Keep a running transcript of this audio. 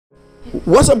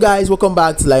What's up, guys? Welcome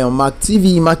back to Lion Mark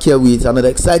TV. Mark here with another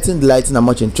exciting, delighting, and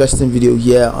much interesting video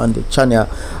here on the channel.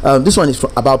 This one is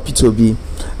about P2B.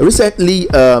 Recently,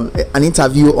 an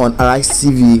interview on Arise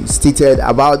TV stated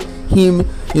about him,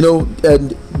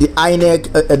 the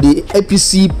INEC, the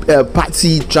APC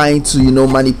party trying to,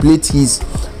 manipulate his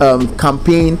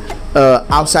campaign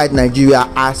outside Nigeria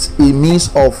as a means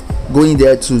of going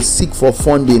there to seek for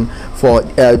funding for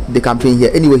the campaign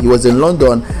here. Anyway, he was in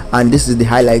London, and this is the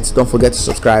highlights. Don't forget to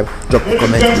subscribe, drop a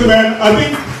comment. Ladies and gentlemen, I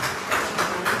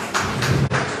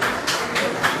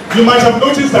think you might have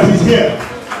noticed that he's here.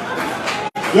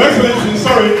 Your Excellency,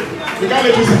 sorry, we can't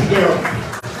let you sit there.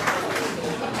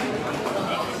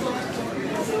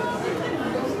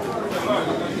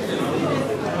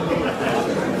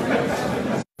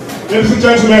 Ladies and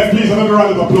gentlemen, please, another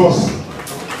round of applause.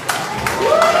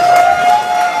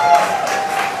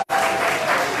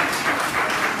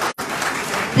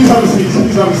 Please have a seat,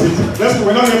 please have a seat.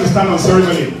 We're not here to stand on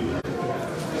ceremony.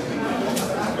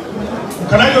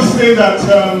 Can I just say that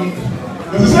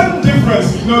there's a certain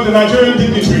difference, the Nigerian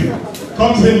dignitary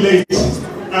comes in late,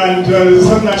 and there's a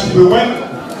certain attitude, but when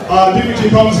our dignitary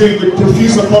comes in with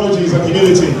profuse apologies and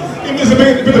humility, it means a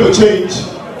bit of a change,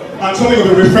 and something of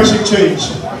a refreshing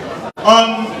change.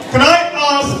 Can I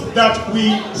ask that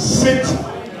we sit?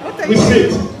 We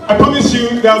sit. I promise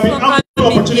you there will be ample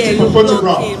opportunity for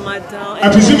photograph. I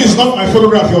presume it's not my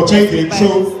photograph you're taking,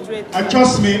 so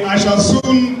trust me, I shall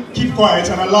soon keep quiet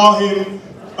and allow him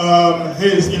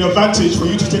his advantage for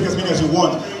you to take as many as you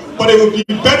want. But it would be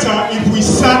better if we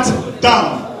sat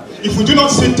down. If we do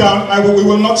not sit down, we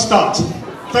will not start.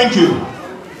 Thank you.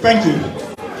 Thank you.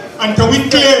 And can we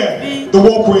clear the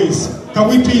walkways? Can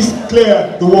we please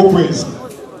clear the walkways?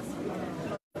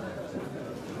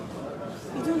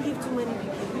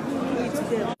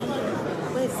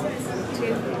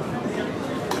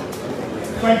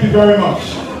 Thank you very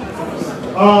much.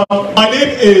 My name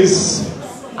is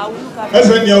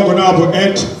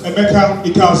Ed Emeka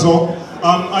Ikazo.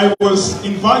 I was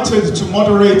invited to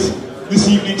moderate this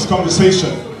evening's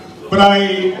conversation, but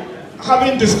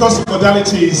having discussed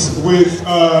modalities with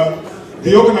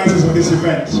the organizers of this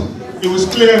event, it was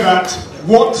clear that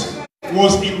what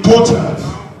was important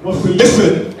was to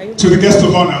listen to the guest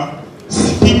of honor,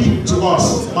 speak to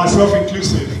us, myself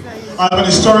inclusive. I'm an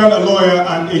historian, a lawyer,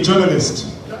 and a journalist.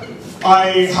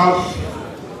 I have,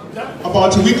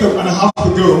 about a week and a half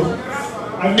ago,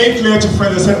 I made clear to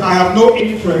friends, I said I have no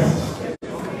interest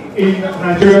in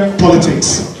Nigerian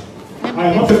politics. I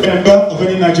am not a member of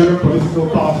any Nigerian political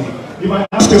party. You might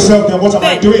ask yourself then, what am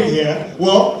I doing here?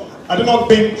 Well, I do not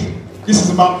think this is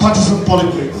about partisan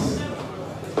politics.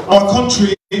 Our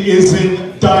country is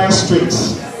in dire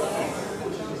straits.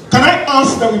 Can I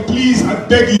ask that we please, I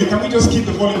beg you, can we just keep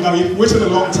the volume down? We've waited a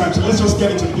long time, so let's just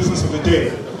get into the business of the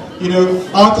day.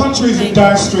 Our country is in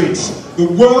dire straits. The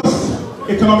worst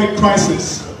economic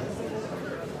crisis,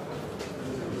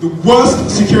 the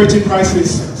worst security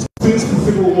crisis since the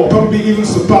Civil War, probably even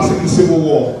surpassing the Civil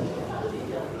War.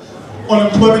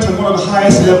 Unemployment at one of the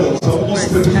highest levels, almost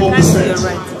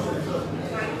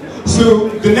 34%. So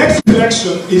the next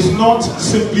election is not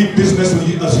simply business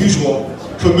as usual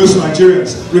for most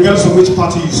Nigerians, regardless of which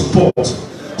party you support.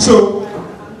 So,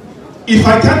 if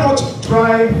I cannot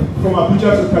drive from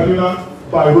Abuja to Kaduna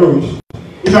by road,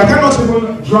 if I cannot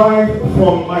even drive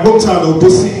from my hometown of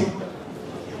Obosi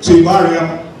to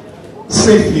Ibaria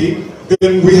safely,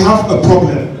 then we have a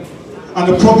problem, and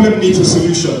the problem needs a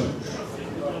solution.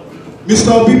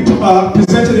 Mr. Obi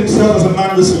presented himself as a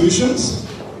man with solutions,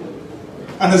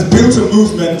 and has built a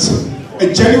movement,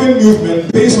 a genuine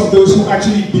movement based on those who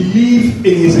actually believe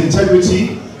in his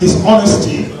integrity, his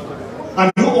honesty,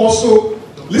 and who also,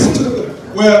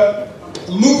 were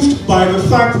moved by the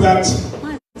fact that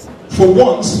for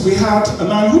once we had a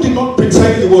man who did not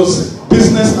pretend it was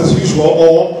business as usual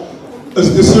or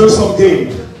as the zero-sum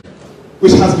game,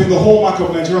 which has been the hallmark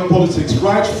of Nigerian politics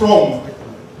right from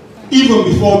even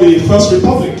before the First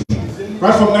Republic,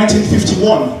 right from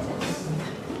 1951.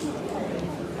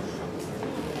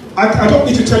 I don't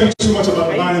need to tell you too much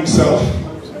about the man himself.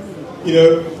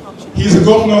 He's a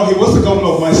governor, he was the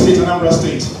governor of my state, Anambra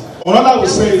State. What I would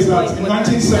say is that in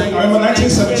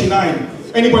 1979,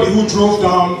 anybody who drove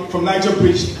down from Niger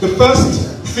Bridge, the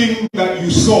first thing that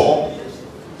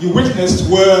you witnessed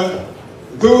were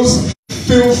those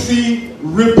filthy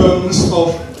ribbons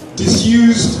of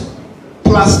disused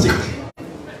plastic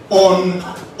on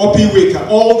okonjo-iweala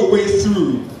all the way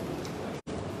through.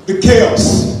 The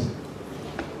chaos,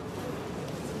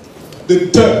 the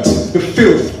dirt, the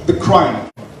filth, the crime.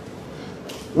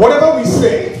 Whatever we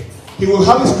say, he will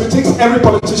have his critics, every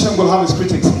politician will have his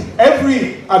critics.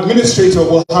 every administrator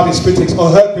will have his critics or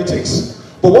her critics.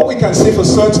 But what we can say for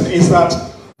certain is that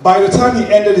by the time he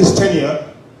ended his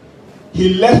tenure,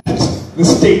 he left the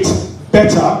state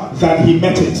better than he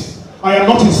met it. I am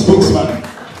not his spokesman.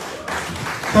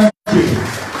 Thank you.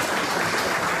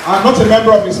 I'm not a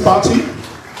member of his party.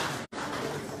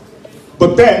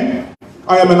 But then,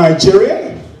 I am a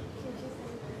Nigerian.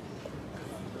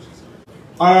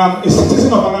 I am a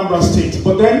citizen of Anambra State.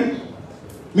 But then,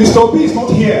 Mr. Obi is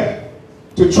not here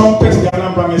to trumpet the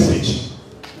Anambra message.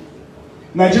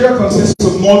 Nigeria consists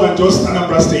of more than just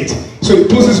Anambra State. So it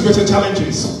poses greater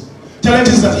challenges.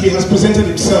 Challenges that he has presented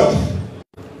himself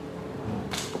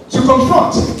to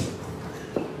confront.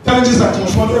 Challenges that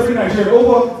confront every Nigerian.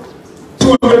 Over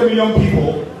 200 million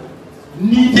people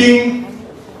needing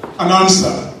an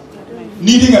answer.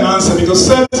 Needing an answer, because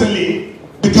certainly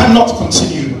we cannot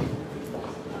continue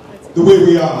the way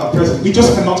we are at present. We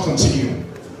just cannot continue.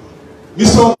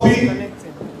 Mr. Obi,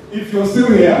 if you're still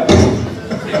here,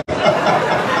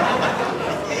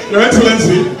 Your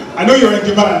Excellency, I know you're in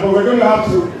demand, but we're going to have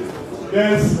to.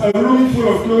 There's a room full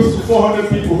of close to 400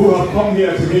 people who have come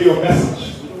here to hear your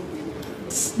message.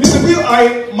 Mr. Bill,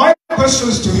 my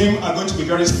questions to him are going to be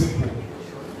very simple.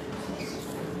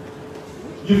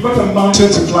 You've got a mountain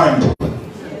to climb.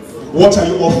 What are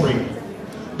you offering?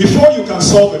 Before you can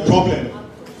solve a problem,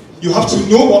 you have to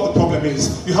know what the problem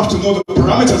is. You have to know the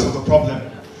parameters of the problem.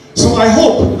 So I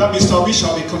hope that Mr. Obi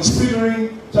shall be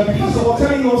considering, shall be first of all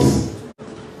telling us,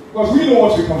 because we know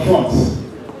what we confront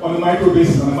on a micro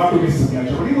basis, on a macro basis in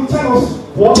Nigeria, but he will tell us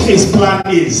what his plan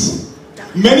is.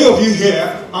 Many of you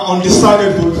here are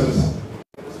undecided voters.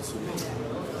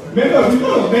 Many of you,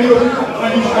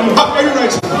 and you have every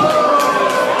right to be.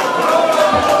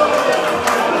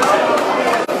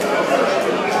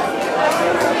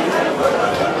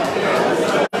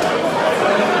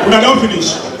 When I don't finish,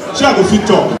 shall I go fit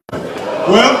talk?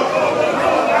 Well,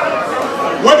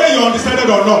 whether you're undecided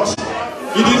or not,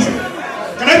 it is.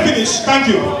 Can I finish? Thank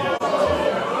you.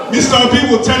 Mr. Obi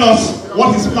will tell us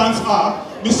what his plans are.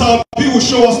 Mr. Obi will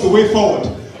show us the way forward.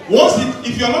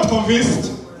 If you are not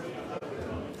convinced,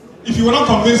 if you were not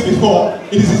convinced before,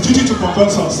 it is his duty to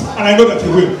convince us, and I know that he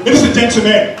will. Ladies and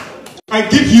gentlemen, I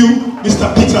give you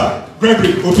Mr. Peter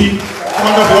Gregory Obi,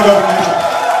 Commander of the Order of the Nation.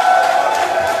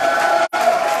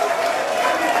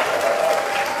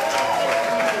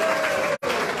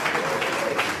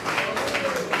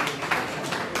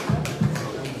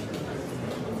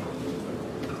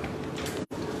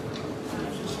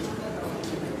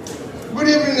 Good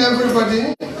evening, everybody.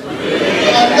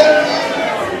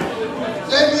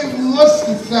 Let me most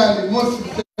sincerely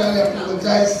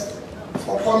apologize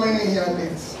for coming in here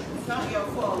late. It's not your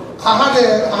fault. I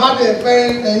had a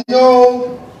very,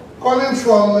 coming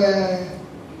from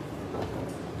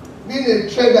being a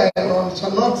trader and not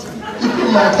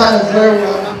keeping my time very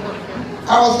well.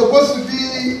 I was supposed to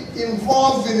be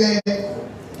involved in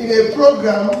a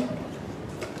program,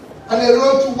 and I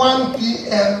wrote 1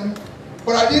 p.m.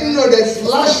 But I didn't know they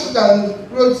slashed and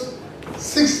wrote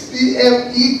 6 p.m.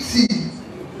 ET.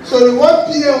 So the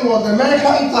 1 p.m. was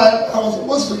American time. I was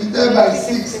supposed to be there by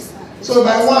 6. So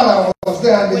by 1 I was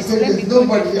there, and they said, there's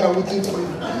nobody here waiting for you.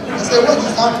 I said, what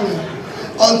is happening?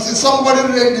 Until somebody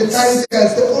read the time and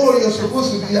said, oh, you're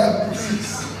supposed to be here by 6.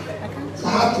 So I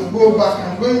had to go back.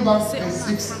 I'm going back by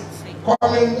 6.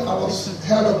 Coming, I was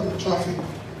held up in traffic.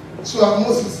 So I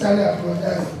most sincerely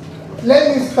apologize.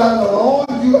 Let me stand on all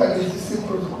you and the existing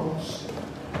protocols.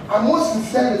 I most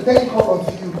sincerely thank all of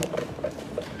you.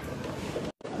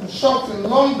 I'm shocked in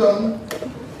London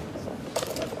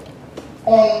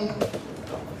on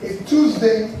a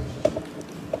Tuesday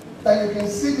that you can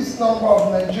see this number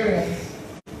of Nigerians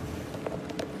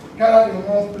gathered in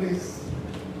one place.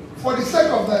 For the sake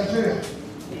of Nigeria,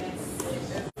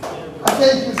 I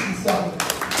thank you sincerely.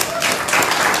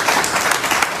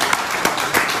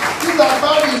 These are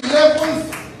about 11th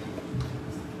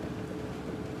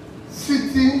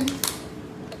city.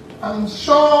 I'm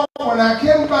sure when I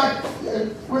came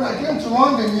to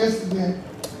London yesterday,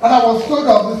 and I was told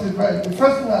of this event, the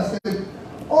first thing I said,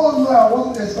 oh no, I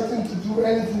wasn't expecting to do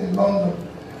anything in London.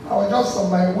 I was just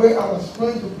on my way. I was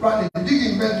going to plan a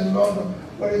big event in London,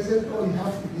 but they said, oh, you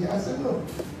have to be here. I said, no,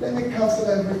 let me cancel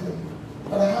everything.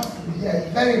 But I have to be here.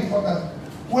 It's very important.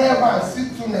 Wherever I see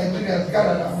 2 Nigerians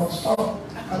gathered, I must stop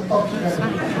and talk to them.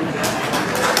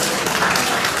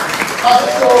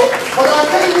 So when I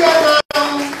came here now,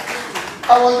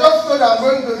 I was just told I'm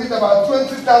going to meet about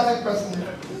 20-30 persons.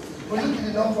 But look at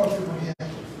the number of people here.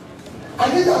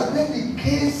 And this has been the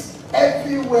case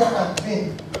everywhere I've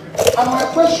been. And my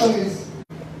question is,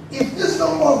 if this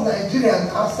number of Nigerians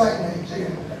outside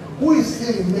Nigeria, who is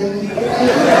still remaining.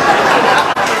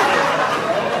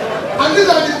 And these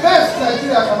are the best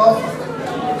Nigeria can offer.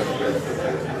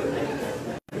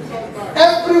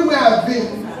 Everywhere I've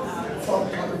been, from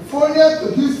California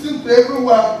to Houston to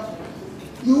everywhere,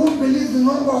 you won't believe the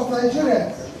number of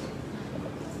Nigerians.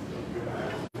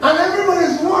 And everybody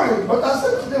is worried. But I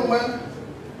said to them, well,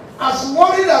 as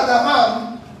worried as I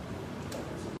am,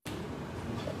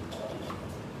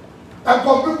 and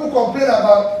some people complain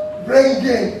about brain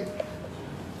gain.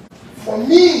 For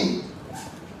me,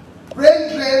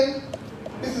 brain drain,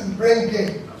 this is brain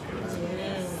gain.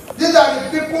 These are the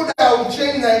people that will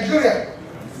change Nigeria.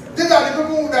 These are the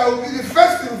people that will be the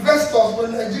first investors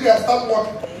when Nigeria start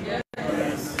working.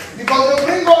 Because they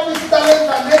bring all this talent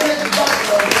and leverage back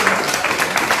to Nigeria.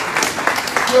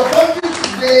 Your country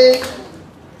today,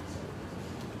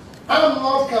 I'm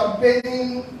not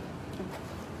campaigning,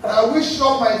 and I wish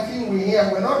all my team were here.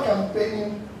 We're not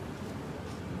campaigning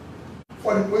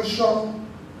for the position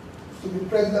to be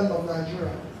president of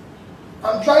Nigeria.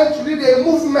 I'm trying to lead a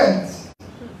movement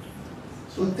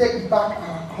to take back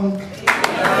our country.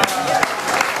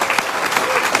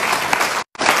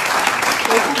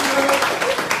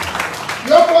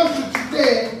 Your country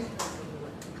today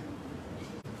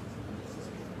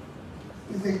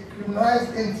is a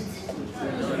criminalized entity,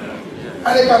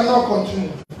 and it cannot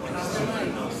continue.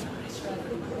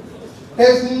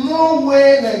 There's no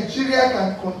way Nigeria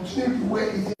can continue the way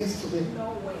it is today.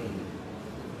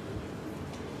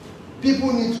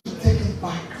 People need to take it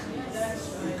back.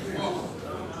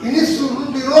 It needs to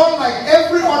be run like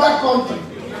every other country.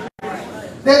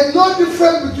 There's no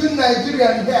difference between Nigeria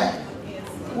and here,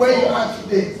 where you are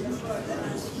today.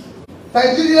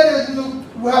 Nigeria,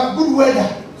 we have good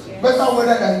weather, better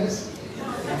weather than this.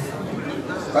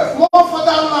 But more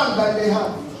fertile land than they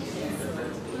have.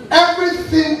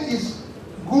 Everything is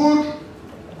good.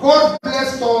 God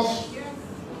blessed us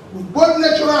with both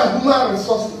natural and human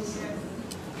resources.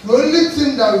 The only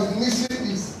thing that is missing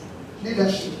is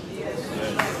leadership.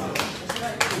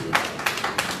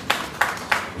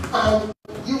 And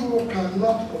you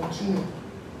cannot continue.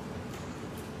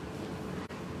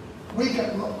 We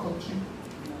cannot continue.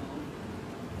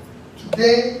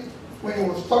 Today, when he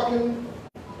was talking,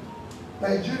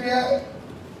 Nigeria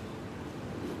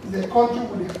is a country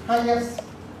with the highest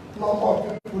number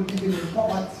of people living in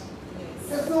poverty.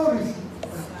 There's no reason.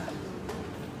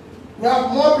 We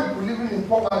have more people living in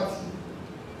poverty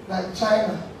than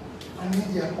China and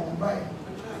India combined.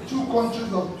 Two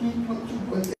countries of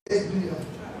 2.8 billion.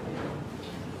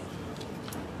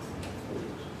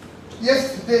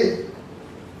 Yesterday,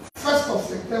 1st of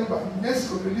September,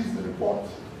 UNESCO released the report.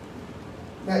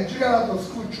 Nigerian out of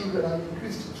school children have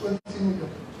increased to 20 million.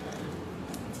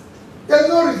 There's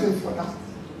no reason for that.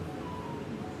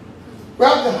 We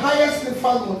have the highest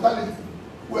infant mortality.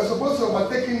 We're supposed to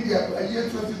overtake India by year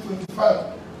 2025.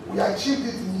 We achieved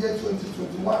it in year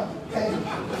 2021.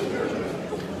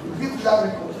 We beat that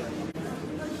record.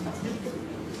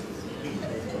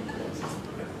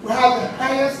 We have the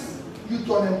highest youth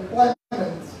unemployment.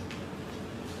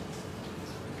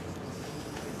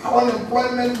 Our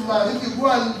unemployment man, if you go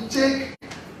and check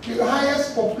the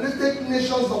highest populated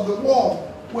nations of the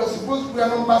world, we're supposed to be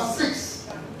number 6.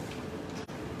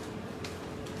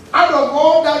 Out of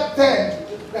all that 10,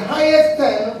 the highest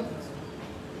 10,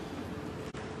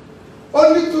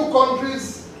 only 2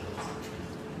 countries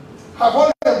have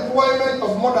unemployment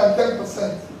of more than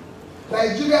 10%.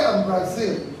 Nigeria and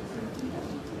Brazil.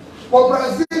 But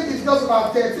Brazil is just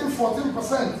about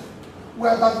 13–14%. We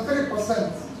are at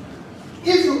 33%.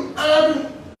 If you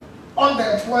add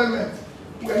unemployment,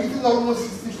 we are hitting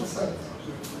almost 60%.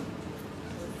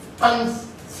 And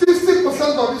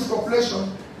 60% of this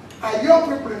population are young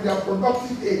people in their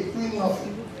productive age doing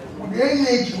nothing. With the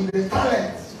energy, with the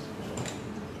talent.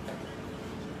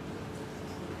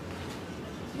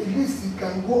 At least it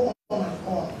can go on and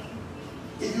on.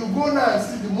 If you go now and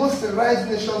see the most civilized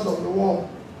nations of the world,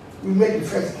 we made the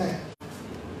first 10.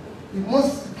 The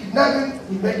most kidnapping,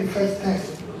 we made the first 10.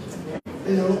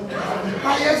 You know, the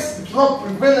highest drug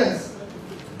prevalence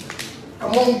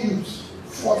among youths,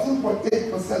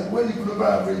 14.8%, when the global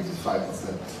average is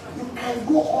 5%. You can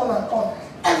go on and on.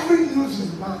 Every news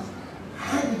is mad.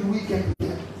 How did we get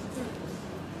here?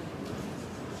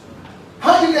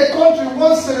 How did a country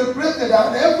once celebrated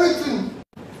and everything,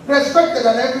 respected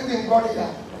and everything got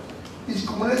here? Its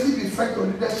cumulative effect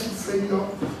on leadership failure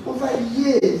over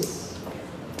years,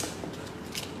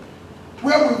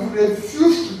 where we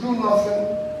refuse to do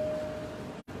nothing,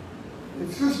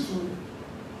 refuse to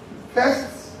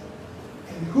invest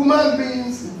in human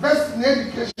beings, invest in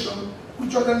education,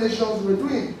 which other nations were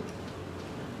doing.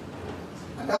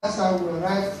 And that's how we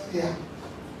arrived here.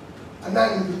 And now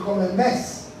it become a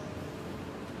mess.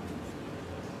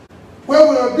 When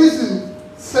we are busy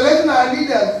selecting our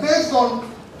leaders based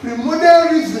on primordial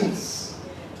reasons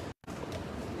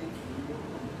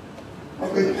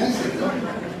of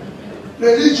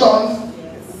religion,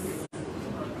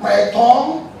 my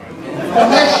tongue,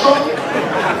 connection,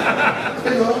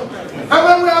 you know. And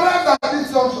when we arrived at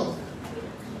this junction,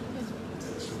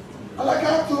 and like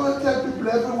I tell people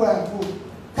everywhere I go,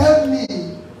 tell me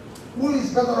who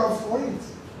is better off for it.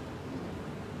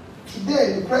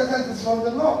 Today, the president is from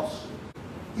the north.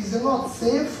 Is the north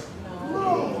safe?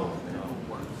 No.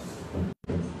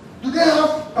 Do they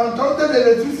have untold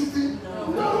electricity?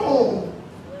 No.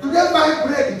 Do they buy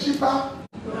bread cheaper?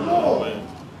 No.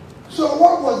 So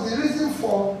what was the reason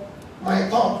for my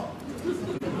tongue?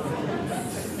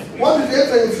 What did they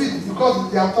benefit because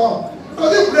of their tongue?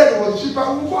 Because if bread was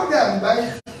cheaper, we go there and buy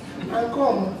it and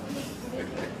come.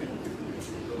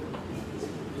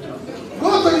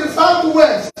 Go to the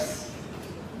southwest.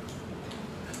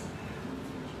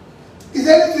 Is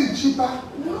anything cheaper?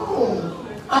 No.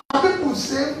 And people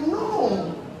say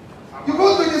no. You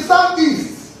go to the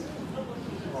southeast.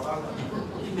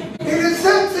 It is the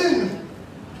same thing.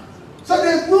 So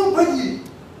there's nobody.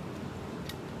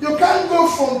 You can't go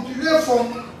from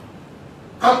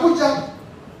Abuja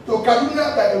to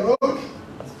Kaduna by the road.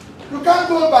 You can't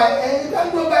go by air, you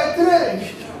can't go by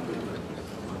train.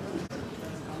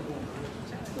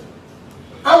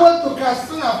 I went to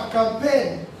Katsina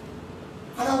campaign,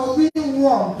 and I was being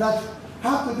warned that I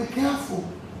have to be careful.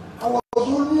 I was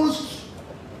almost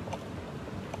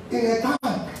in a tank.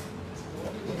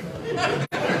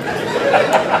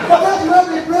 But that's where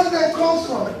the president comes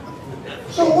from.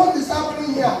 So what is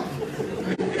happening here?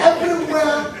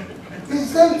 Everywhere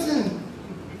is the same thing.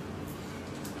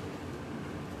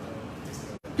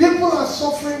 People are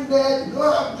suffering there, they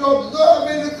don't have jobs, they don't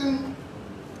have anything.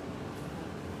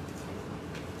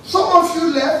 Some of you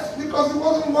left because it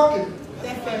wasn't working.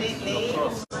 Definitely.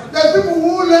 There are people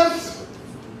who left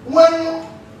when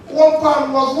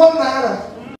 £1 was £1.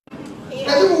 There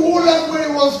are people who left when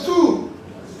it was 2,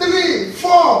 3,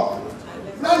 4.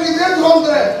 Now it's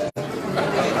 800.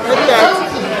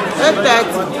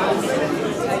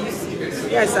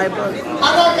 Yes, I bought. And I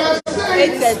can say,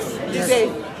 830 today.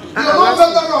 you're not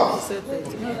better off.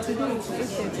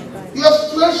 Your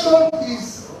situation is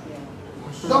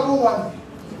double one.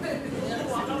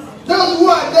 Those who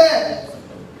are there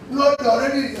know you're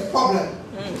already the problem.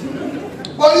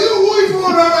 But you who even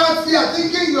run out here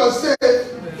thinking you're safe,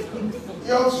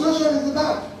 your situation is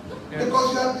bad.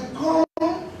 Because you have become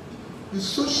the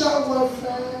social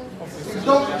welfare, the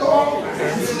doctor,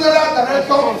 the funeral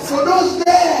director, for those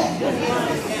there.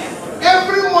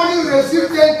 Every morning you receive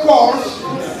 10 calls,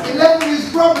 11 is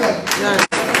problem. Yes.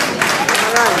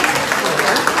 Right.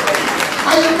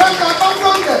 And you can't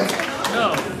abandon them. No.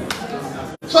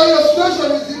 So your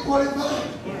situation is equally bad.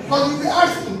 Because you'll be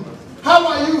asking, how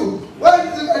are you? Well,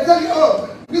 I tell you,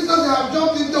 oh, this doesn't have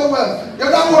jumped into well. The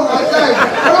other one has died.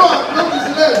 The other one broke his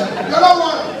leg. The other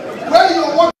one, when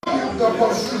you're working, you're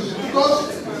confused. Because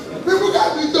people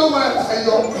can't be done well and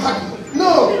you're happy.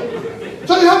 No.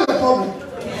 So you have a problem.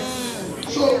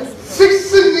 So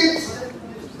fixing it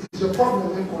is a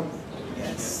problem.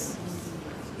 Yes.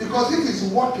 Because if it's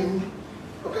working,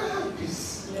 you can have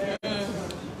peace.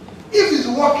 If it's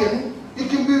working, you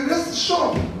can be rest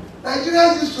assured.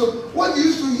 Nigerians used to, what you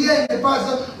used to hear in the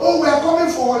past, oh, we are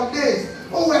coming for holidays.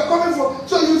 Oh, we are coming for,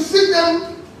 so you see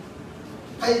them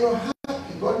and you're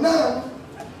happy. But now,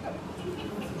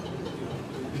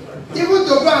 even to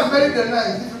go and bury the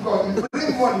night is difficult. You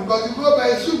bring money because you go buy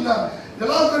a soup now. The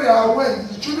last day I went,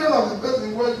 the children of the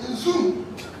person went in soup.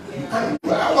 And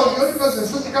I was the only person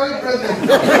physically present.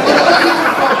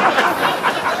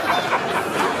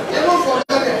 Even for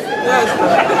Kenneth. Yes.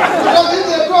 Because if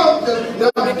they come,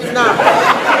 they'll be Now.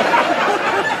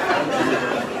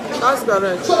 That's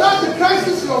correct. So that's the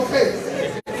crisis you face.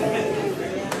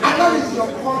 And that is your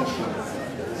country.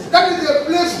 That is the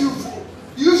place you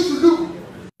used to look.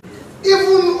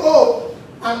 Even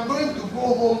I'm going to go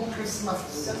home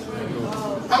Christmas.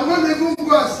 I'm going to even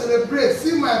go and celebrate,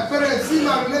 see my parents, see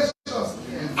my relations.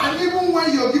 And even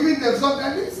when you're giving them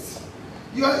something,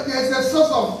 there's a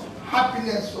source of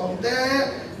happiness from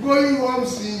there, going home,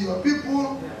 seeing your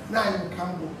people. Now you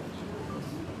can go.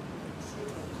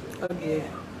 Okay.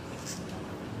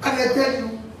 And I tell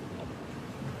you,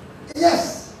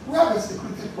 yes, we have a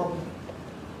security problem.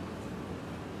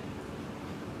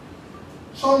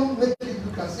 Some make it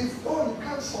look as if, oh, you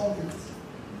can't solve it.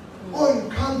 Oh, you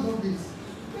can't do this.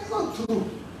 It's not true.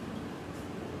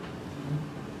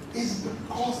 It's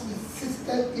because the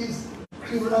system is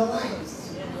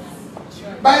criminalized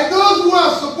by those who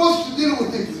are supposed to deal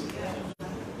with it.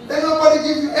 Then nobody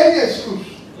gives you any excuse.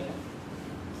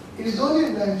 It is only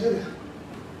in Nigeria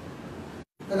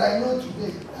that I know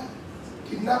today that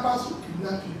kidnappers will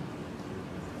kidnap you.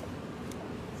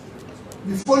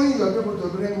 Before you are able to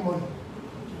bring money.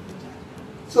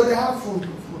 So they have food.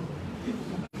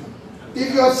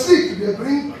 If you are sick, they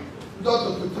bring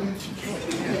doctor to treat you.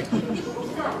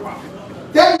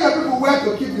 Tell your people where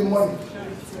to keep the money.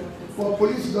 But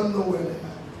police don't know where they are.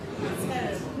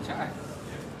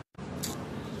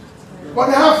 But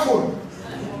they have food.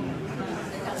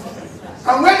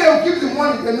 And where they will keep the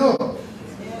money, they know.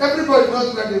 Everybody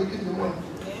knows where they will keep the money.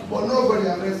 But nobody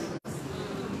arrests them.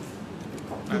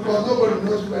 Because nobody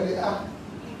knows where they are.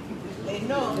 They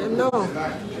know. They know.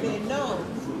 They know.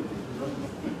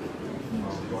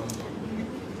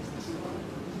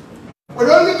 We're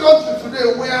the only country today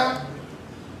where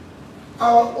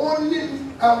our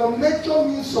major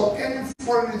means of any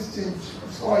foreign exchange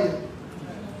is oil.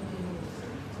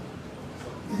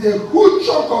 A good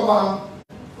chunk of our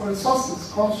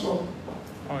resources comes from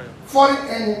oil. Foreign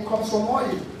earning comes from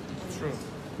oil. True.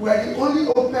 We are the only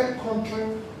OPEC country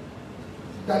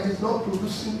that is not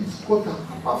producing its quota,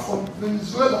 apart from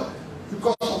Venezuela,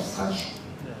 because of sanctions.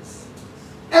 Yes.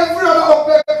 Every other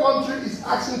OPEC country is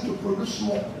asking to produce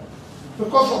more.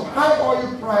 Because of high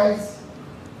oil price,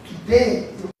 today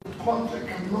the country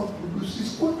cannot produce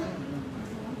its quota.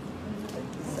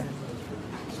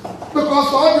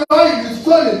 Because all the oil is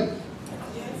stolen.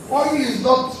 Oil is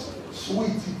not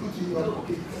sweet, you put in your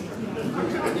cake.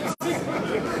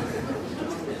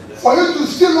 For you to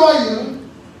steal oil,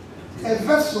 a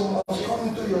vessel must come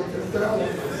into your territorial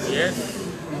waters. Yes.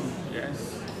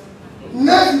 Yes.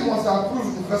 Navy must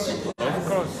approve the vessel. Of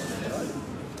course.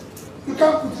 You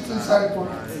can't put it inside the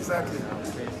water. Exactly.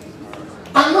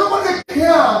 And nobody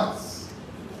cares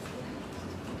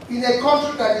in a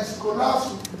country that is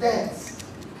collapsed with debts.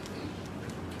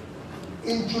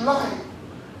 In July,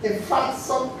 in fact,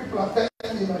 some people are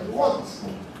telling me that what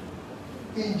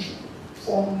in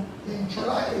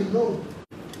July alone,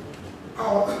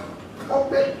 our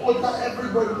OPEC quota,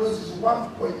 everybody knows, is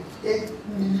 1.8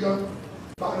 million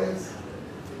barrels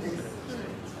a day.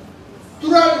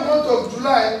 Throughout the month of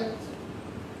July,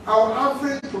 our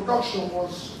average production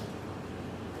was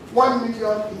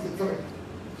 1,083,000.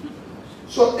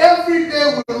 So every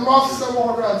day we lost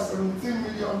 717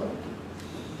 million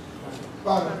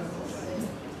barrels.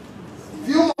 If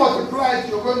you multiply it,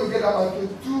 you're going to get about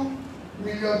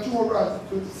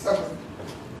 22,227,000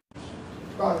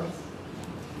 barrels.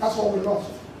 That's what we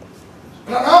lost.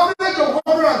 And an average of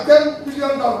 $110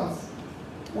 billion,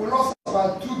 we lost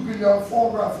about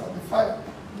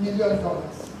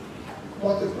 $2,445,000,000.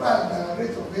 Multiplied by a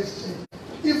rate of exchange.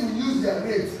 If we use their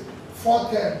rate,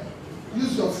 410,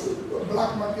 use your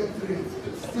black market rate,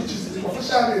 which is the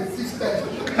official rate, 610.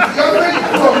 If you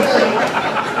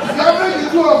average the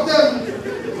two of them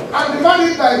and divide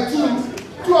it by two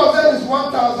of them is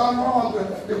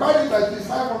 1,100. Divide it by 3,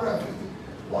 550.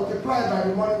 Multiplied by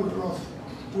the money we lost.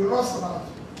 We lost about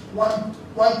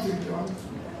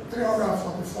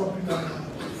 1,344 billion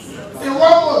in 1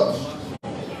 month.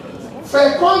 For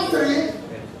a country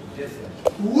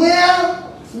where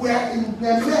we are in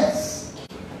the mess,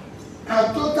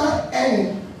 our total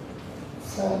earning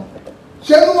from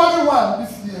January 1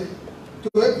 this year to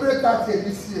April 30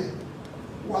 this year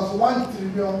was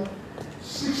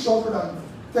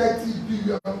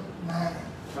 1,630,000,000,000 naira.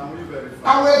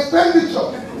 Our expenditure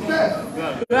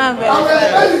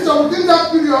within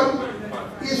that period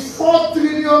is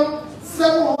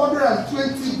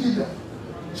 4,720,000,000,000.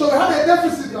 So we had a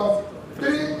deficit of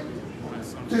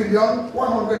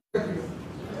 3,100,000,000,000.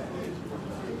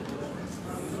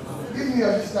 Give me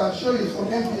your list, I'll show you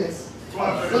from MPS. So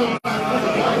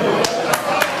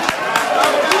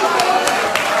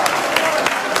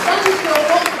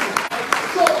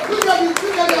look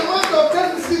at the amount of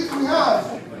deficit we have.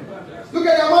 Look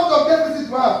at the amount of deficit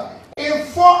we have. In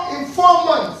four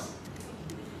months,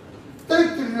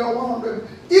 3,100,000,000.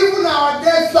 Even our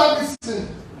debt servicing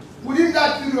within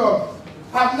that period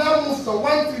have now moved to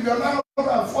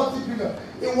 1,940,000,000,000.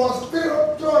 It was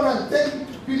 210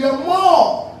 billion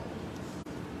more.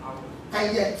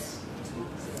 And yet,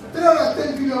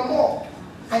 310 billion more.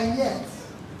 And yet,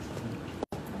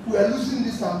 we are losing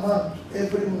this amount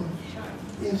every month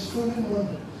in stolen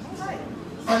money.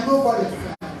 And nobody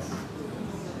cares.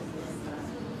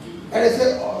 And they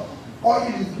say, oh, oil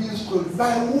is being stolen.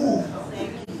 By who?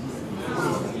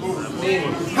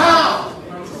 How?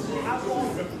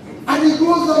 And it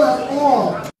goes on and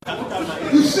on.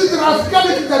 You see the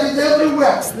rascality that is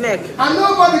everywhere. Snake. And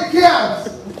nobody cares.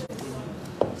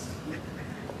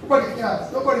 Nobody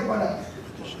cares. Nobody bothers.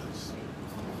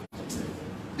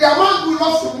 The amount we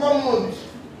lost in 1 month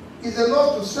is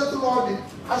enough to settle all the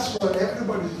hassle that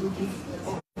everybody is looking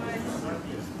for.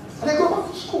 And they go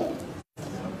back to school.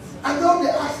 And all they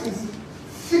ask is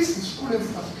fix the school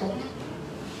infrastructure.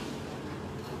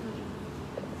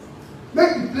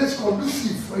 Make the place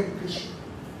conducive for education.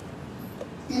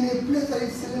 In a place that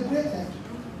is celebrated.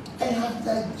 And have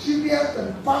Nigerians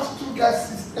and pass through that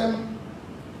system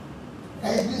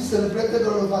that has been celebrated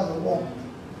all over the world.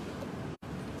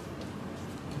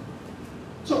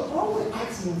 So all we're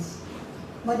asking is,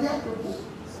 my dear people,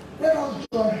 let us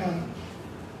join hands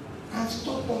and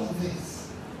stop all this.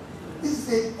 This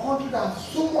is a country that has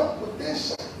so much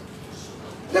potential.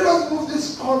 Let us move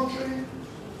this country.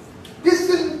 This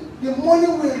thing, the money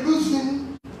we're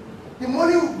losing, the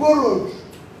money we borrowed.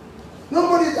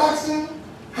 Nobody is asking,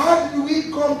 how do we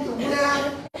come to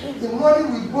where the money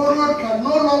we borrowed can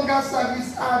no longer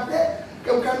service our debt?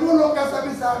 Can no longer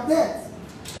service our debt?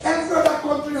 Every other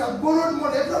country has borrowed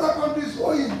money, every other country is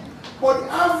owing. But the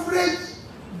average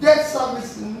debt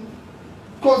servicing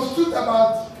constitutes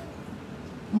about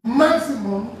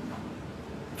maximum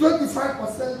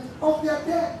 25% of their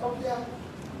debt, of their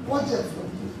budget for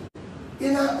the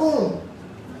year. In our own,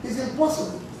 it's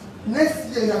impossible. Next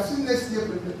year, you have seen next year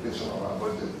presentation of our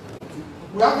budget.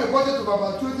 We have a budget of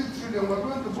about 20 trillion, we're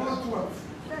going to borrow 12.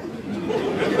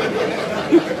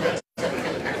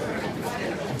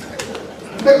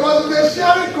 Because we're a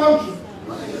sharing country.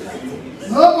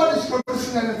 Nobody's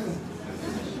producing anything.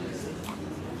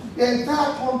 The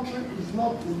entire country is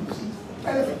not producing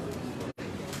anything.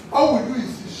 All we do is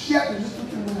share the little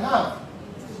thing we have.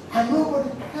 And nobody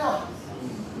cares.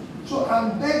 So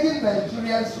I'm begging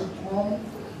Nigerians to come.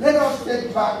 Let us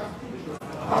take back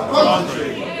our country.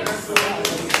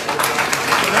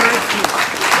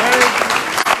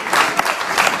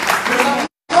 We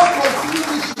cannot continue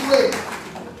this way.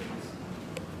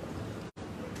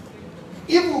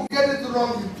 If we get it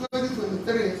wrong in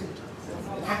 2023,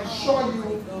 I assure you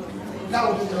that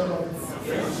will be the wrong.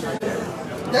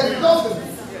 There's nothing.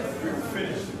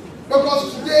 Because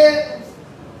today,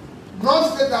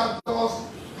 non-state actors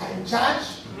are in charge.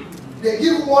 They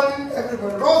give warning,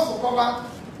 everybody runs for cover,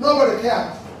 nobody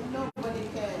cares. Nobody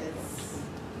cares.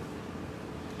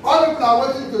 All people are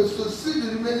waiting to see the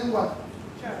remaining one.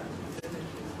 Sure.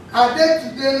 And then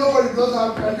today, nobody knows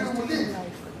how to deal with it.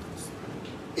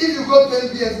 If you go to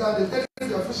NBS now, they tell you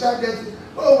the official debt,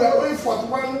 oh, we are owing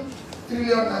 41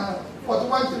 trillion now.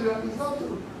 41 trillion is not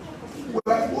true. We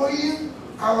are owing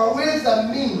our ways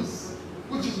and means,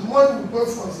 which is money we borrow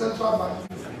from central bank.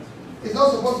 It's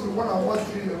not supposed to be 1 and 1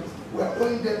 trillion. We are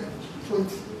owing them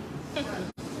 20.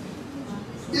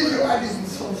 If you add these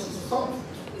resources,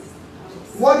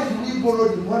 what did we borrow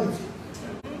the money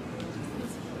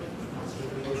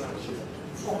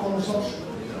for consumption?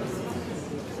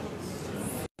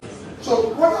 So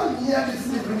what I'm here this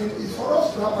evening is for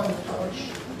us to have an interaction.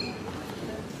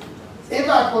 If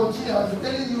I continue, I'll be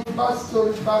telling you bad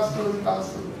stories, bad stories, bad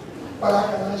stories. But I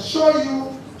can assure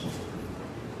you,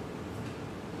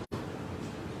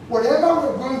 whatever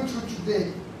we're going through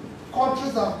today,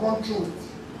 countries have gone through it.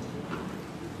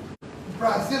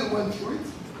 Brazil went through it.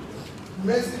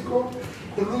 Mexico,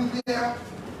 Colombia,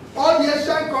 all the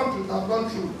Asian countries have gone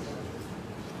through it.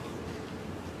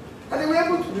 And they were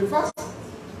able to reverse it.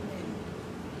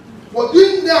 But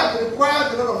doing that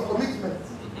requires a lot of commitment.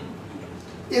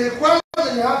 It requires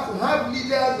that you have to have leaders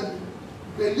that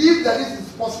believe that this is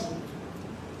possible.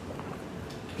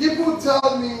 People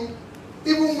tell me,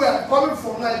 even where I'm coming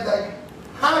from now, it's like,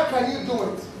 how can you do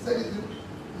it? I said,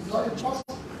 it's not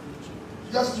impossible.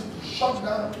 Just need to shut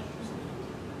down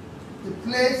the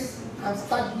place and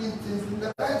start doing things in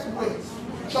the right way.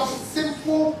 Just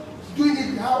simple, doing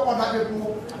it how other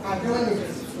people are doing it.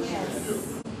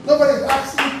 Yes. Nobody's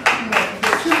asking,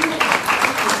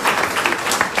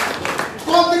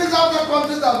 countries after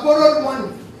countries have borrowed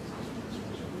money.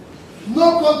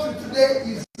 No country today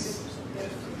is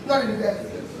not in debt.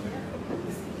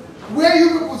 Where you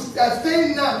people are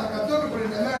staying now, like I told people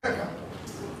in America,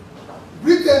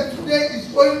 Britain today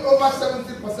is owing over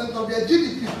 70% of their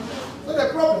GDP. Not a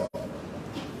problem.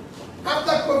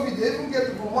 After COVID, they even get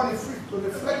people money free to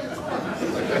reflect it.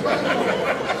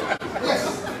 Yes,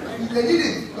 if they need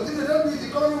it, because if they don't need it, the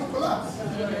economy will collapse.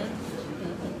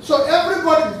 So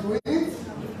everybody is doing it.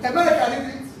 America did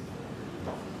it.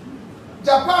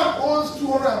 Japan owns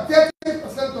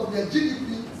 230% of their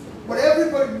GDP, but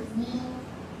everybody knew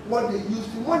what they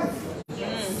used the money for.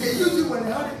 They used it when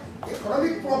they had an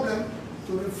economic problem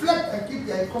to reflect and keep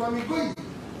their economy going.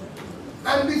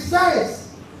 And besides,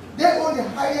 they own the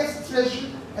highest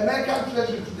treasury American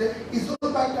treasury today is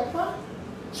owned by Japan.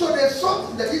 So there's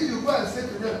something that if you go and say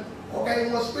to them, okay,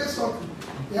 you must pay something,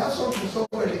 they have something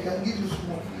somewhere they can give you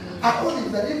small. I told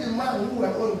him that if the man who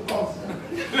had owned comes, because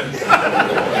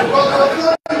they were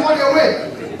throwing the money away,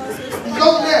 it's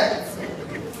not there.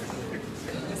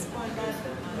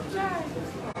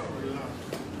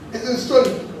 It's in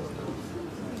stolen.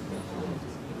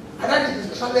 And that is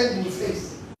the challenge we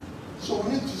face. So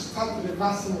we need to start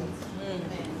reversing it.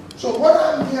 So what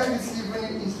I'm here this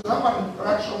evening is to have an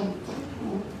interaction with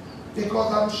you,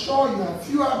 because I'm sure you have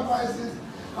few advices,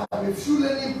 I have a few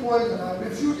learning points, and I have a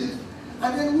few this,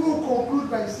 and then we will conclude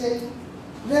by saying,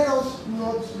 let us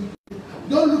not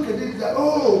don't look at it that,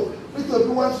 oh, Mr.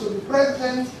 wants to be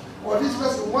president, or this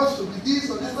person wants to be this,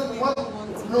 or this person wants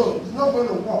to. No, it's not going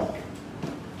to work.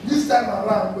 This time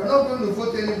around, we're not going to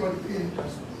vote anybody in.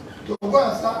 So go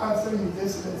and start answering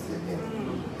His Excellency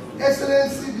again.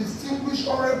 Excellency, distinguished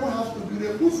honorable, has to be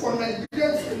removed from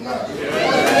Nigerians now.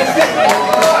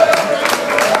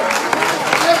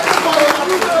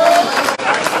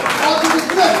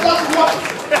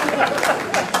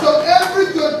 So every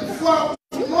 24 hours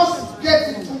must get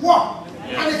it to work,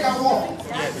 and it can work.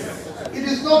 It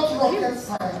is not rocket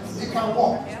science, it can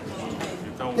work.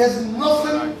 There's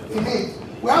nothing in it.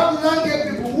 We have to now get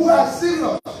people who are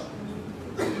serious.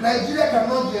 Nigeria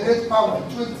cannot generate power in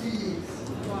 20 years.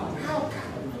 How can?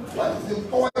 What is the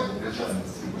power generation and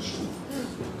distribution?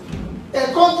 A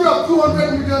country of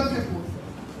 200 million people,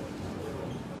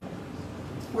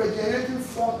 we're generating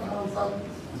 4,000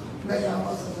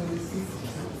 megawatts of electricity.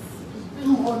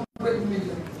 200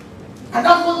 million. And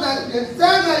that's what the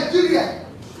entire Nigeria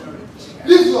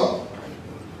lives on.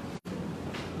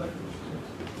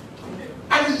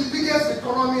 And it's the biggest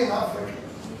economy in Africa.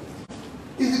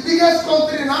 It's the biggest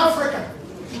country in Africa.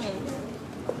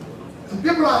 And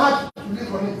people are happy to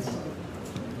live on it.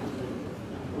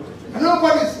 And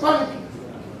nobody's panicking.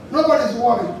 Nobody's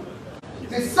worried.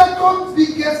 The second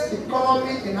biggest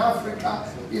economy in Africa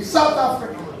is South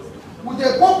Africa, with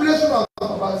a population of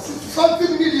about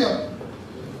 60 million.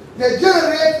 They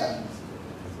generate,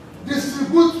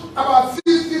 distribute about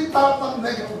 50,000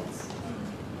 megawatts.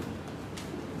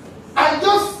 And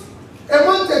just a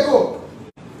month ago,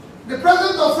 the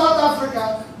president of South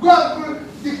Africa go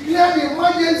and declare the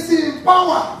emergency in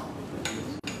power.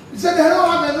 He said they don't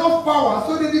have enough power,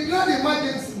 so they declared the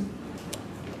emergency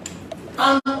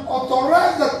and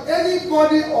authorized that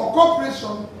anybody or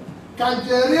corporation can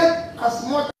generate as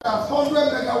much as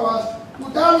 100 megawatts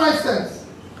without license.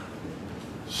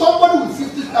 Somebody with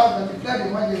 50,000 declared the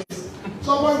emergency.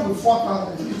 Somebody with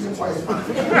 4,000 is keeping quiet.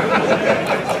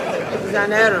 It's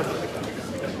an error.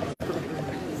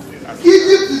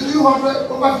 Egypt is doing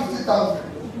over 50,000.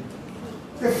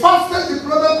 The fastest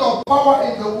deployment of power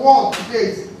in the world today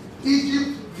is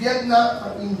Egypt,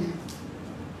 Vietnam, and India.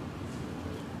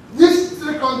 These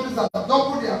three countries have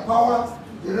doubled their power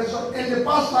generation in the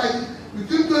past 5 years,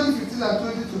 between 2015 and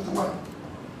 2021.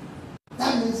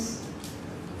 That means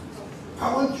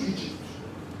I went to Egypt,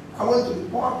 I went to the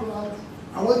power plant,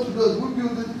 I went to those who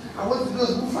build it, I went to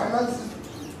those who finance it,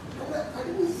 and I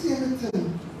didn't see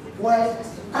anything. Why?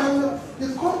 And the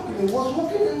company was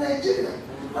working in Nigeria.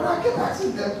 And I kept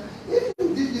asking them, if you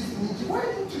did this in Egypt, why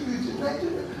didn't you do it in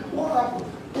Nigeria? What happened?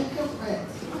 They kept quiet.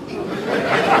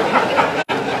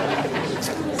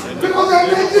 Because they're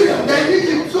Nigerian, they're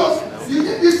Egypt. So you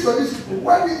did this for these people.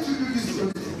 Why didn't you do this for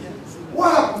these people? What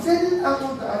happened? They didn't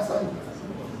want to answer me.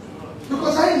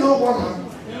 Because I know what happened.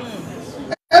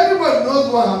 Everybody knows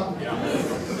what happened.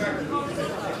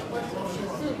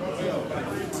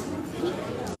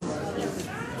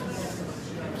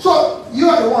 So you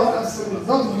are the one answering,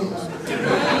 not me.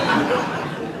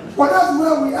 But that's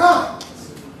where we are.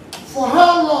 For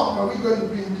how long are we going to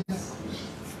be in this situation?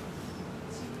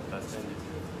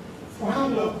 For how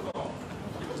long?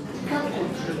 You can't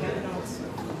control.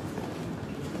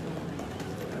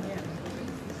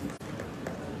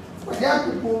 But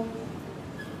young people,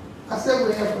 I said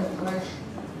we have an interaction.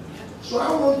 So I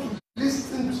want to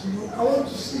listen to you. I want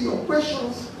to see your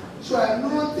questions. So I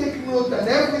know, take note and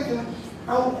everything.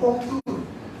 I will conclude.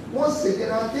 Once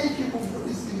again, I thank you for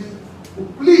this evening.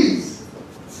 Please,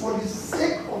 for the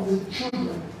sake of the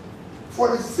children, for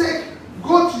the sake,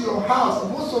 go to your house.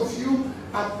 Most of you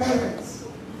are parents.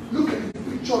 Look at the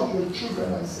picture of your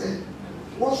children and say,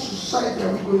 what society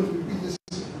are we going to be this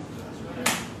way?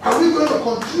 Are we going to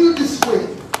continue this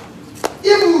way?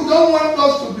 If we don't want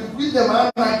us to be with them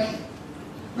anarchy,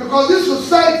 because this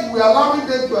society we are allowing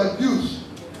them to abuse,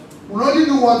 will only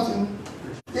do one thing.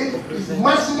 It is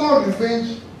maximum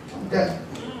revenge on them.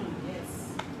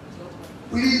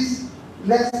 Please,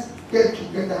 let's get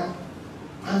together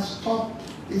and stop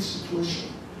this situation.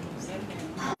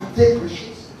 I'll take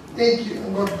questions. Thank you,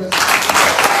 and God bless you.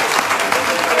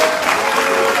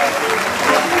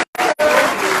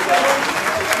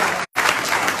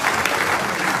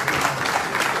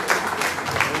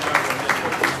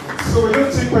 So we're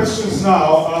going to take questions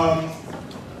now.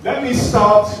 Let me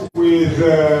start with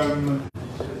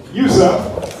you, sir.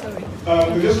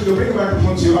 We'll bring the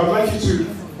microphone to you. I'd like you to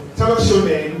tell us your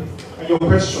name and your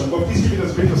question, but please keep it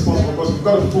as brief as possible because we've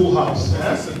got a full house.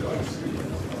 Yes?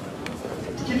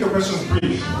 Keep your questions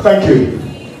brief. Thank you.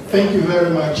 Thank you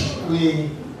very much. We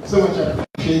so much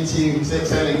appreciate you, His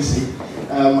Excellency.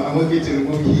 I'm going to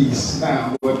remove his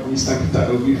now, but Mr.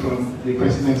 Peter will be from the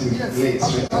President is late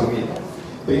straight away.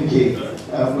 Thank you.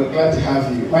 We're glad to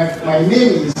have you. My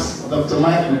name is Dr.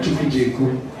 Michael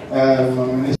Chukwujeku. I'm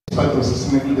an expert of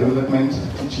sustainable development,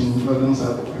 teaching in London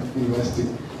South University.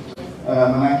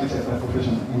 I'm an architect by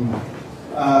profession.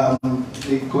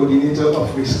 The coordinator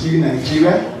of Rescue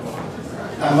Nigeria.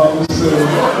 And also,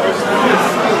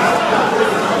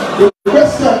 the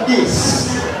question is,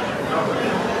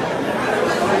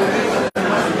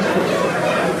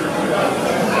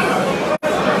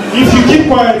 if you keep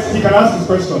quiet, he can ask his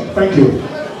question. Thank you.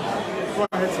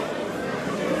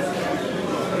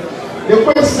 the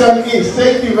question is,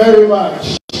 thank you very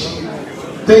much.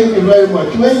 Thank you very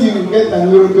much. When you get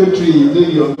an miracle tree, you do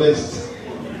your best.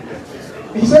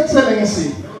 His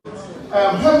Excellency,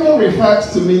 having referred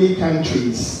to many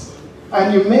countries,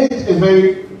 and you made a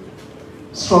very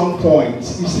strong point.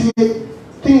 You see,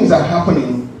 things are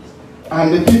happening,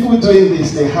 and the people doing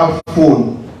this, they have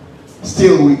phone.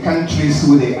 Still, we can't trace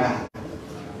who they are.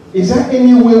 Is there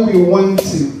any way we want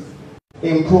to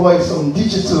employ some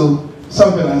digital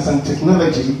surveillance and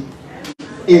technology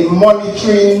in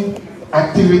monitoring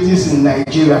activities in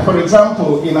Nigeria? For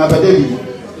example, in Abu Dhabi,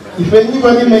 if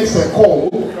anybody makes a call,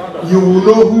 you will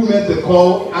know who made the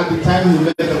call at the time you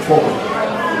made the call.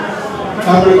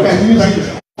 And we can use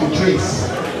it to trace.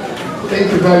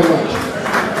 Thank you very much.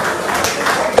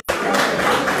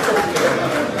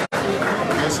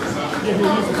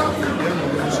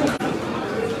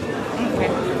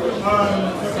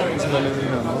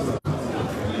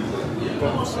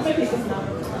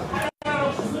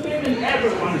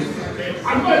 Everyone.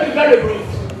 I'm going to be very brief.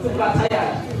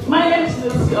 My name is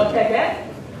Ngozi.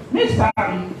 Mr.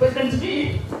 President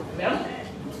V, well,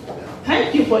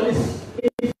 thank you for this.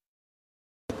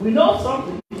 We know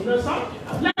something, you know something.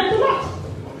 I've learned a lot.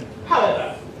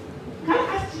 However, can I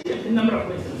ask you a number of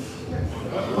questions?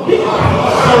 Sorry,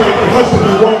 it has to be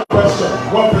one question.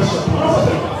 One question,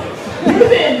 please.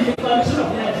 Within the Constitution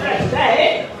of Nigeria today,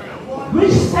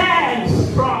 which stands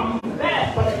from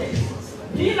their politics,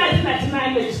 the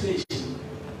 1999 legislation,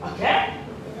 okay,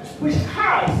 which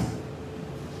has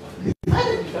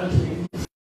divided the country.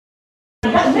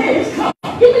 And that means, come,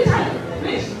 give me time,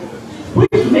 please.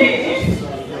 Which means,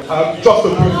 just a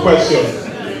quick question.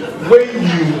 When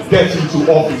you get into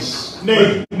office,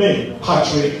 name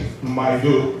Patrick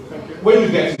Maido. When you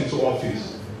get into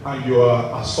office and you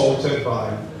are assaulted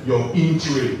by your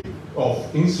intrigue of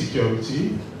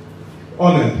insecurity,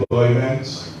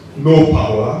 unemployment, no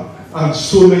power, and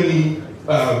so many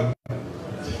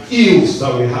ills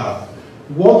that we have,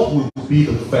 what would be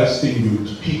the first thing you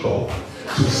would pick up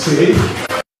to say?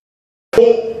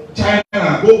 Go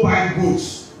China, go buy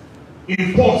goods.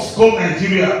 Imports come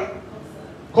Nigeria.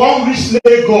 Come reach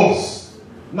Lagos.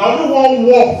 Now they won't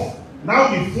walk. Now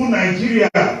the full Nigeria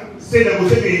say they will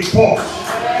take the import.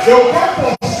 They will come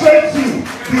from straight to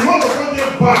the road will come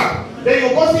there back. Then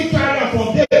you go see carry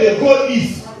from there, they go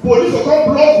east. Police will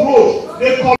come block road.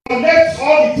 They collect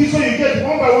all the things so you get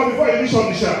one by one before you reach on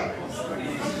the shop.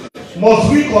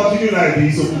 Must we continue like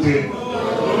this, Okute?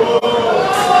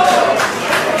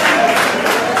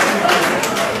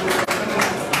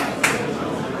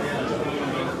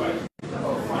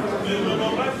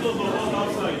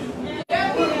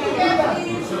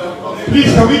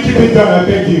 Please, can we keep it down? I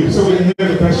beg you, so we can hear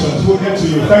the questions. We'll get to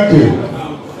you. Thank you.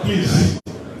 Please.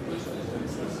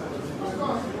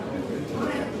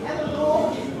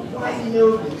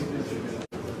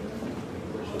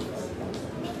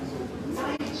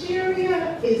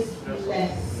 Nigeria is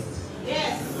blessed.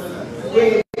 Yes.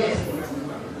 With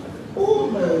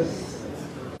almost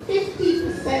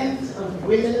 50% of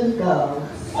women and girls.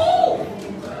 Oh.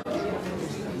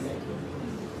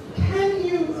 Can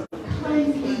you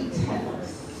kindly tell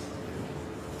us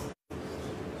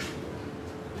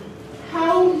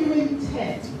how you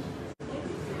intend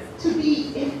to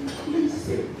be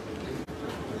inclusive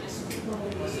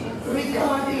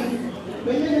regarding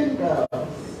women and girls,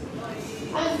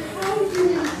 and how you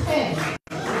intend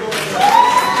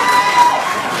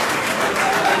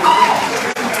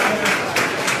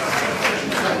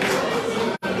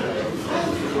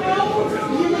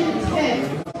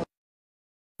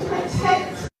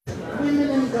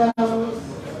girls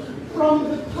from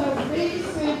the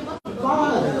pervasive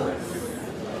violence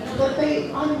that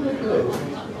they undergo.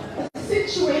 A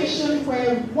situation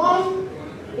where 1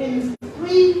 in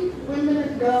 3 women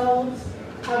and girls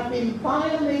have been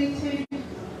violated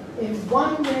in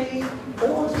one way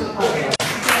or the other.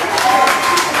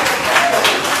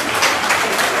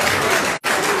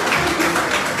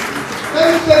 Let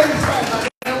me tell you something.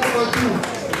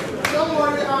 Don't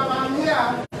worry, I'm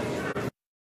here.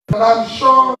 But I'm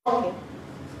sure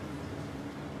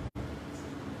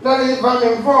that if I'm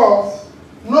involved,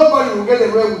 nobody will get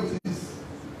away with this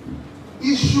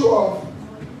issue of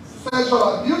sexual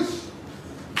abuse,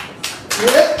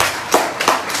 rape,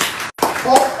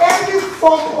 or any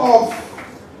form of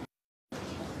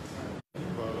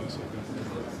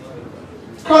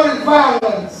current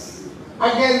violence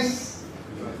against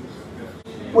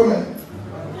women.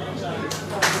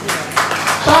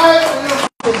 Child,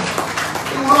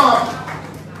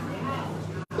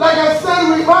 like I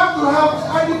said, we have to have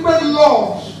adequate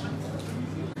laws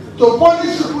to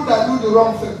punish people that do the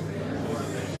wrong thing.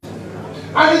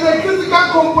 And it's a critical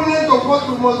component of what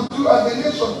we must do as a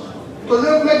nation to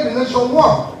make the nation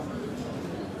work.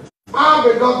 I have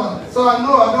a daughter, so I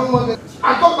know I don't want it.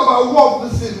 I talked about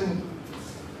work this evening.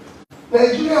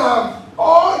 Nigeria have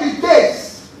all it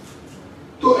takes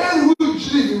to earn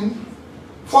huge living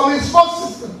from a sports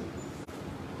system.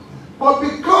 But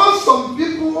because some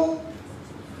people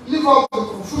live up to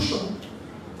confusion,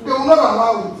 they will not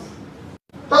allow it.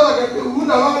 That's like they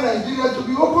wouldn't allow Nigeria to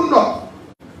be opened up.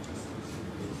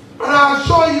 And I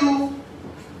assure you,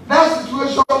 that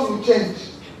situation will change.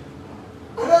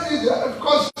 I don't need that. Of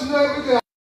course, you know everything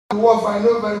I work, I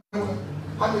know very well.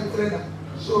 I'm a trainer.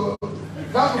 So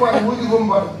that's why I wouldn't even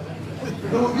bother.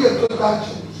 There will be a total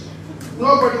change.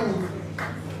 Nobody will.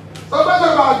 So that's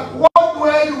about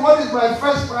what is my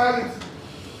first priority?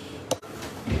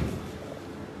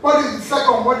 What is the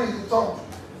second? What is the third?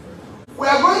 We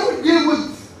are going to deal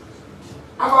with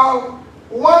about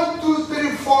 1, 2,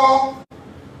 3, 4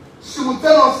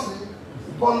 simultaneously,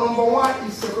 but number 1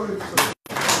 is security.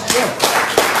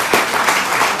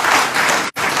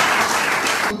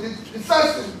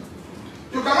 Decisive.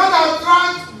 You cannot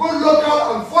attract both local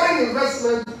and foreign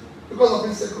investment because of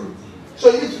insecurity. So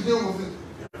you need to deal with it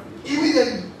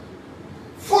immediately.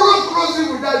 Follow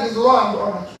closely with that is law and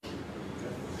order.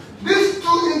 These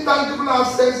two intangible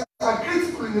assets are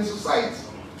critical in a society.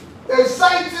 A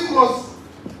society must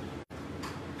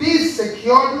be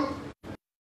secured.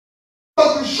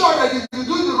 But be sure that if you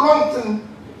do the wrong thing,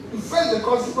 you face the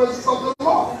consequences of the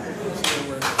law.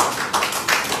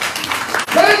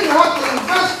 Then you have to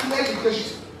invest in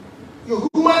education. Your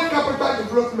human capital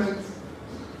development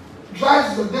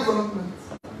drives your development.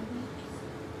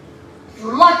 If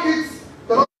you lack it,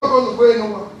 you're not going to go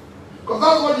anywhere. Because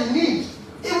that's what you need.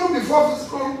 Even before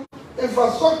physical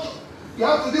infrastructure, you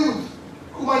have to deal with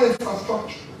human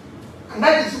infrastructure. And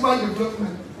that is human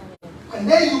development. And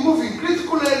then you move in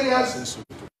critical areas.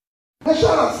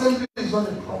 National Assembly is not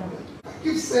a problem. I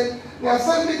keep saying the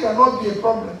Assembly cannot be a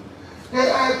problem.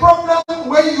 There are a problem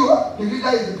when you are the leader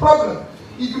is the problem.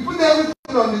 If you put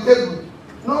everything on the table,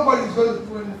 nobody is going to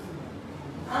do anything.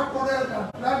 I've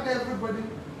planned everybody.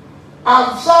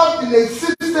 I've served in a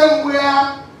system where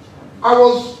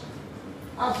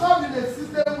I've served in a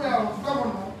system where I was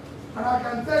governor, and I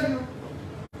can tell you,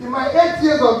 in my 8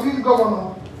 years of being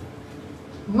governor,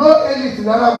 no elite in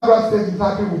Anambra State is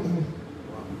happy with me.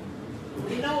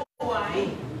 You know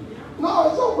why? No,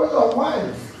 it's not a question of why.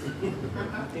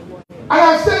 And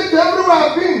I said to everywhere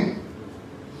I've been,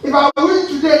 if I win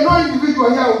today, no individual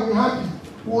here will be happy.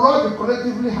 We will all be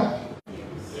collectively happy.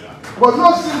 But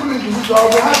no single individual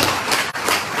will be happy.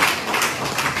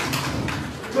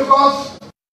 Because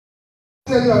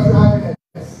tell you of your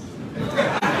happiness. You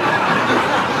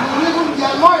will even be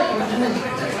annoyed with me.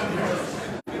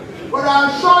 But I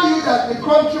assure you that the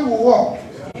country will work.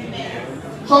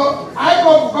 So I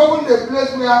governed a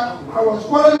place where I was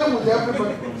quarreling with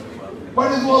everybody.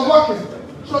 But it was working.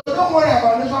 So don't worry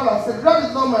about National Assembly. That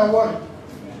is not my worry.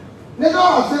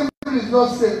 National Assembly is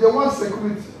not safe. They want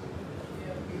security.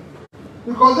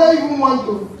 Because they even want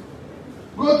to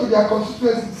go to their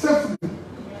constituency safely.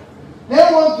 They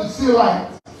want to see light.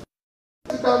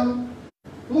 They can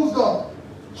move on.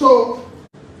 So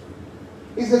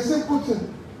it's a simple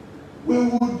thing. We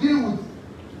will deal with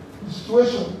the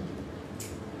situation.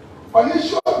 On the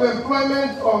issue of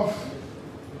employment of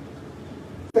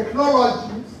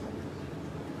technologies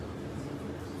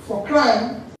for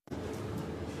crime,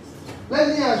 let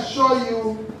me assure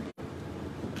you,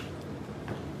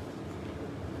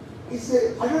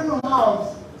 I don't know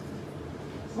how,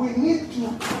 we need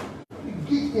to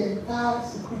kick the entire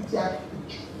security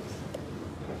architecture.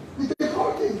 The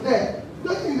technology is there.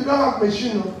 Don't think they don't have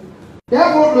machine. No? They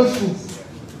have all those things.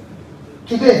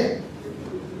 Today.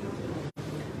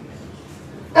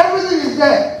 Everything is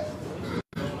there.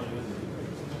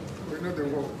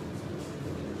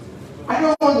 I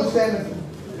don't want to say anything.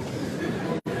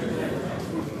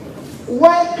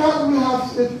 Why can't we have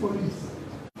state police?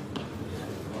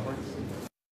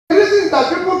 The reason is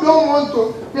that people don't want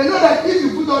to. They know that if you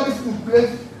put all this in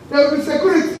place, there will be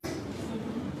security.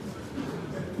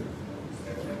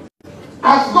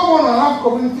 As governor, I have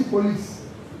community police.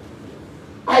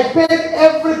 I paid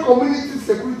every community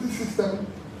security system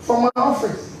from my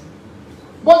office.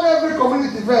 Bought every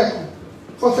community vehicle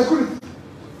for security.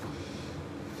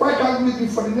 Why can't we do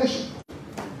it for the nation?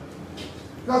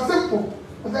 That's simple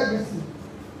as everything.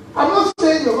 I'm not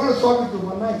saying you're going to solve it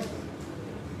overnight,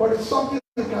 but it's something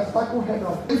you can tackle head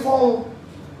on. Before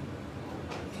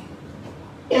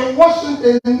in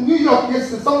Washington, in New York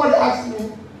yesterday, somebody asked me,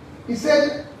 he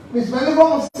said, Ms.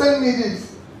 Melibon sent me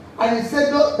this, and he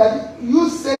said that you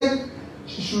said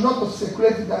she should not have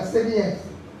circulated it. I said yes.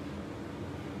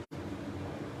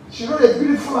 She wrote a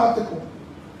beautiful article.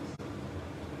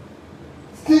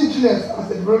 Stinginess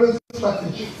as a development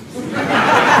strategy.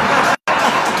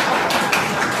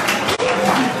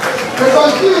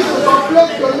 Because she used to complain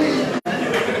to me.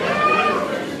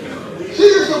 She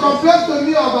used to complain to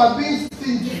me about being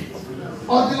stingy.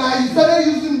 Until I started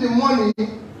using the money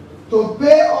to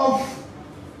pay off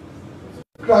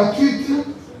gratuity,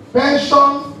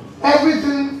 pension,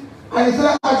 everything. And he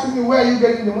started asking me, where are you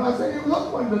getting the money? I said, it was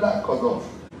not money that I cut off.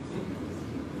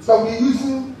 So we're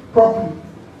using properly.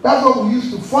 That's what we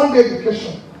use to fund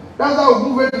education. That's how we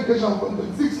move education from the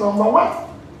 6 number 1.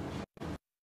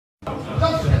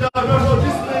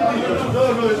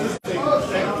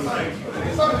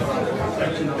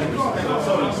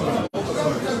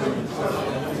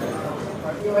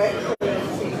 Your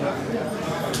Excellency,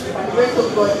 by the grace of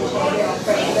God,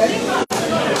 President.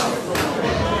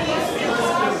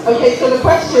 Okay, so the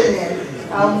question is,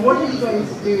 what are you going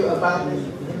to do about this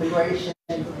immigration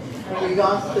in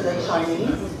regards to the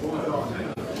Chinese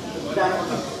that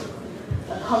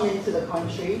come into the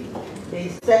country? They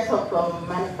set up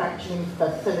manufacturing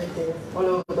facilities all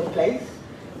over the place,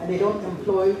 and they don't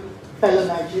employ fellow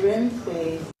Nigerians.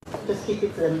 They just keep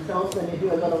it to themselves, and they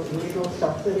do a lot of illegal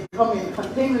stuff. So they come in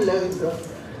container loads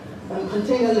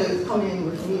come in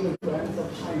with new immigrants of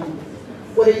Chinese.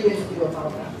 What are you going to do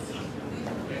about that?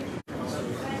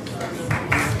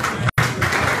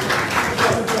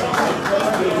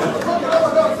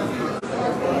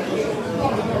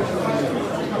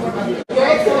 Your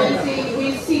Excellency,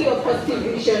 we see a positive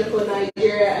vision for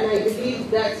Nigeria, and I believe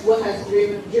that's what has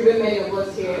driven many of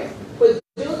us here. For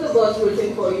those of us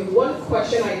rooting for you, one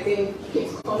question I think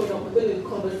keeps coming up, even in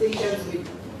conversations with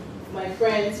my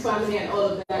friends, family, and all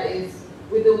of that is,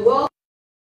 with the wealth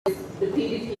the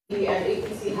PDP and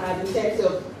APC have in terms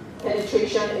of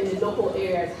penetration in the local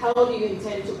areas, how do you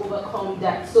intend to overcome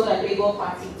that so that Labour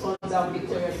Party turns out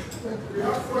victorious?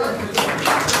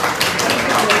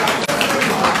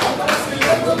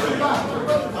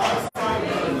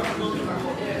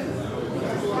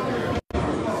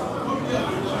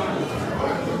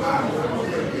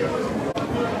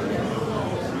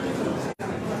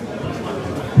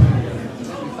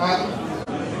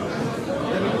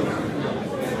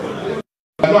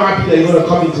 I'm not happy that you're going to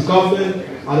come into government,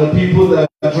 and the people that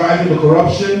are driving the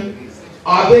corruption,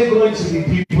 are they going to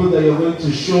be people that you're going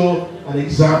to show an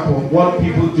example of what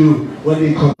people do when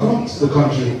they come to the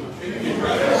country?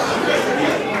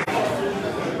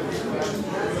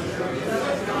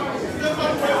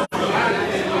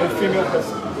 A female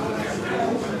person.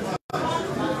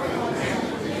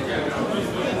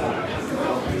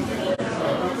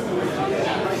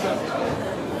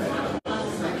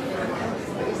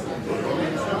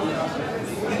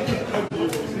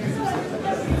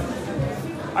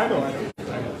 I know.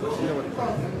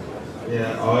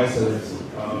 Yeah, Our Excellency.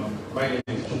 My name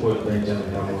is Benjamin.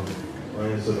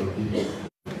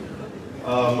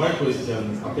 My question,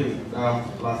 I think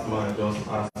last man just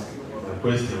asked my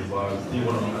question, but I still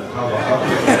want to have a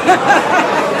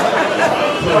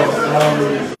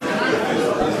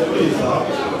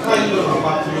how you going to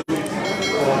battle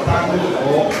or tackle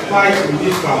or fight with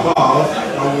this cabal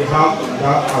that we have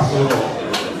that as well?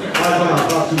 How you going to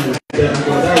battle with them?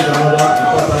 Because that is another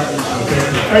important issue.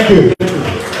 Thank you.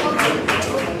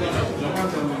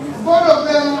 Both of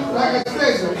them, like I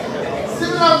said,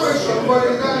 similar question, but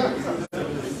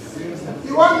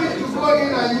you want me to go in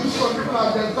and use some people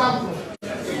as an example.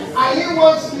 And he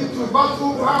wants me to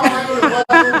battle how am I going to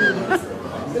battle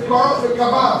the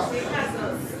cabal.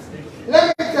 Let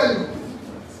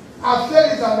I've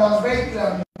said it and I'm very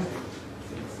clear.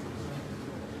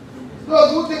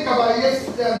 Those who think about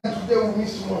yesterday and today will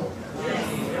miss tomorrow.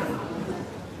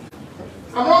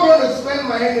 I'm not going to spend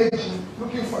my energy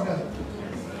looking for them.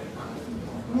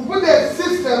 We put a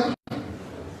system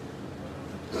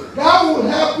that will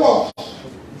help us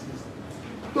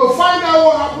to find out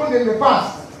what happened in the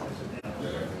past.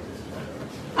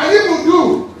 And if we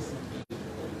do,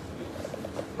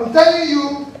 I'm telling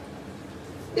you,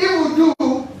 if we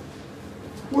do,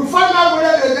 we find out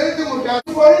whether there's anything we can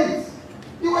do for it.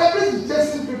 You were busy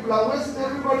chasing people and wasting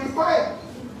everybody's time.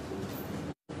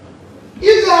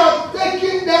 If they are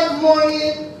taking that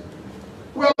money,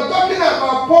 we are talking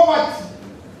about poverty.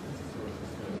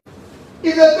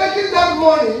 If they're taking that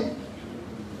money,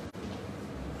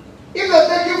 if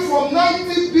they're taking from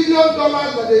 $90 billion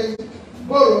that they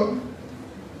borrowed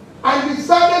and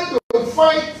decided to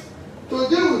fight to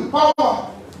deal with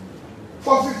power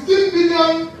for $15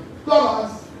 billion,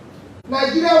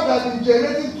 Nigeria would have been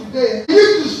generating today. We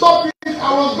used to stop it.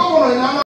 I was governor in